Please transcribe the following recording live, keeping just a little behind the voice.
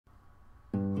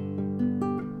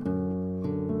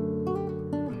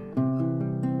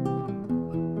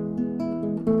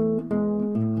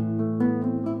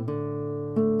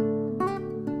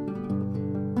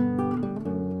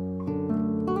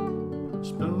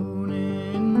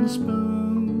and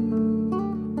spoon,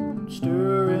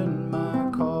 stirring my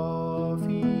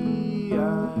coffee.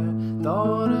 I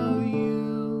thought of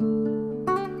you,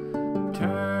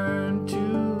 turned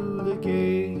to the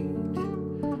gate,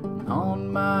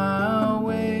 on my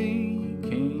way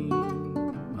came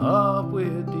up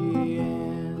with the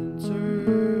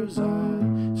answers.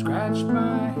 I scratched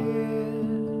my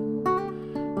head,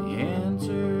 the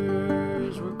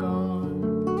answers were gone.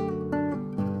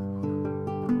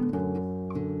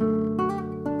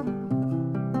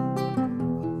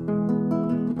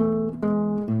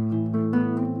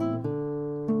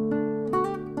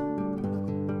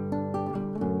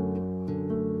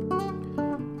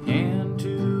 Hand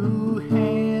to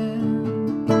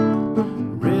hand,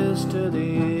 wrist to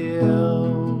the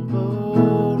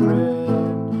elbow,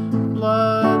 red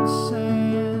blood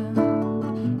sand.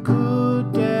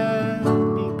 Could that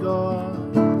be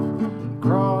God?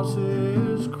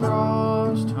 Crosses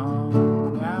crossed,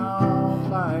 hung out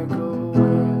like a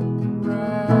wet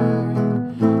rag.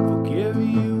 Forgive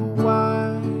you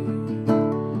why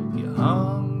you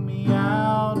hung me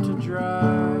out to dry.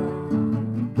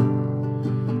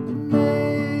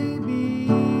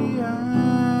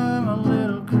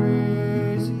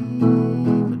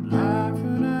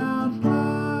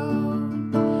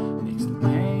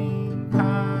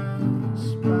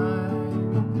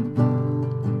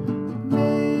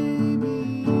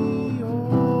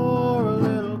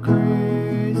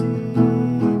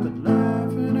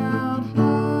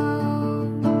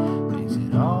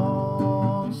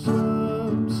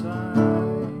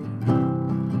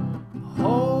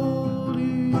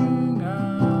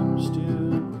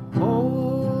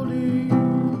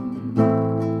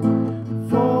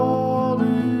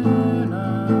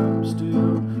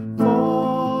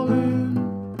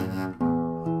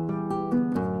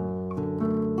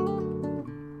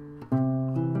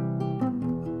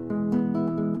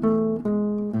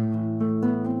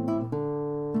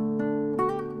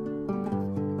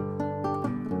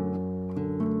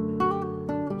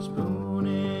 Spoon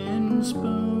and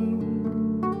spoon,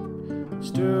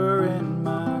 stirring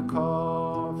my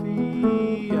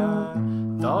coffee. I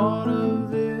thought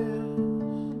of this,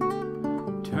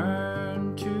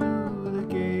 turned to the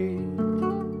gate,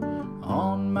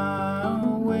 on my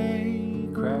way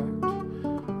cracked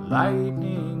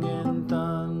lightning and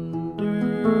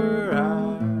thunder.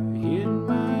 I hit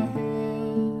my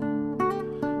head,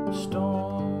 the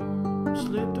storm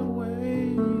slipped away.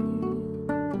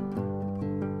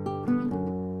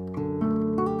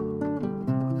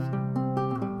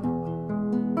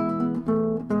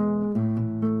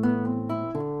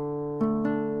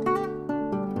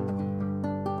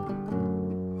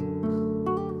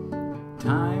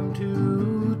 Time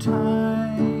to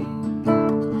time,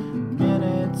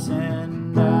 minutes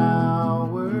and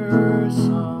hours,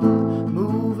 some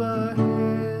move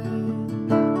ahead,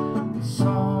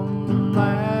 some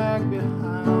lag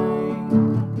behind,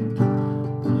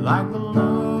 like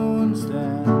balloons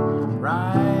that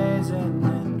rise and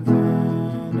then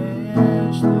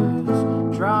vanish.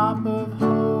 This drop of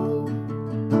hope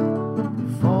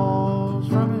falls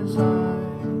from his eyes.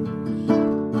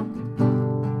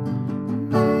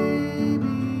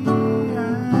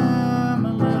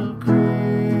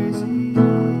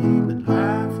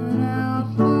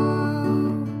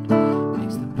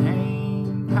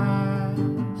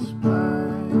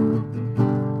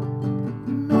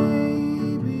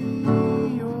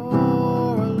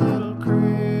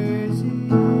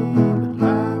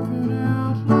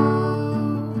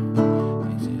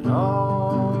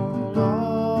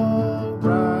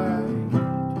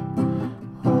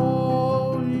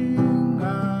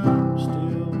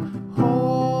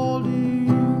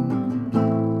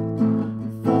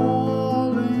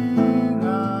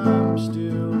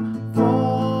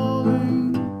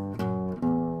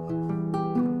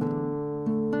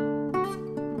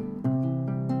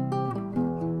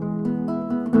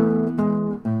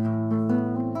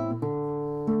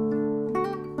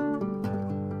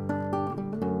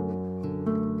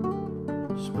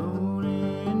 Spoon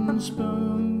and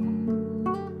spoon,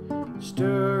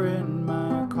 stirring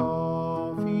my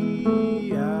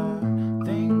coffee. I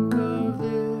think of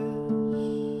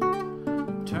this,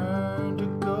 turn to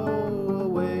go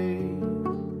away.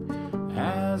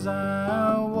 As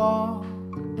I walk,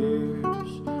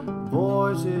 there's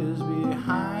voices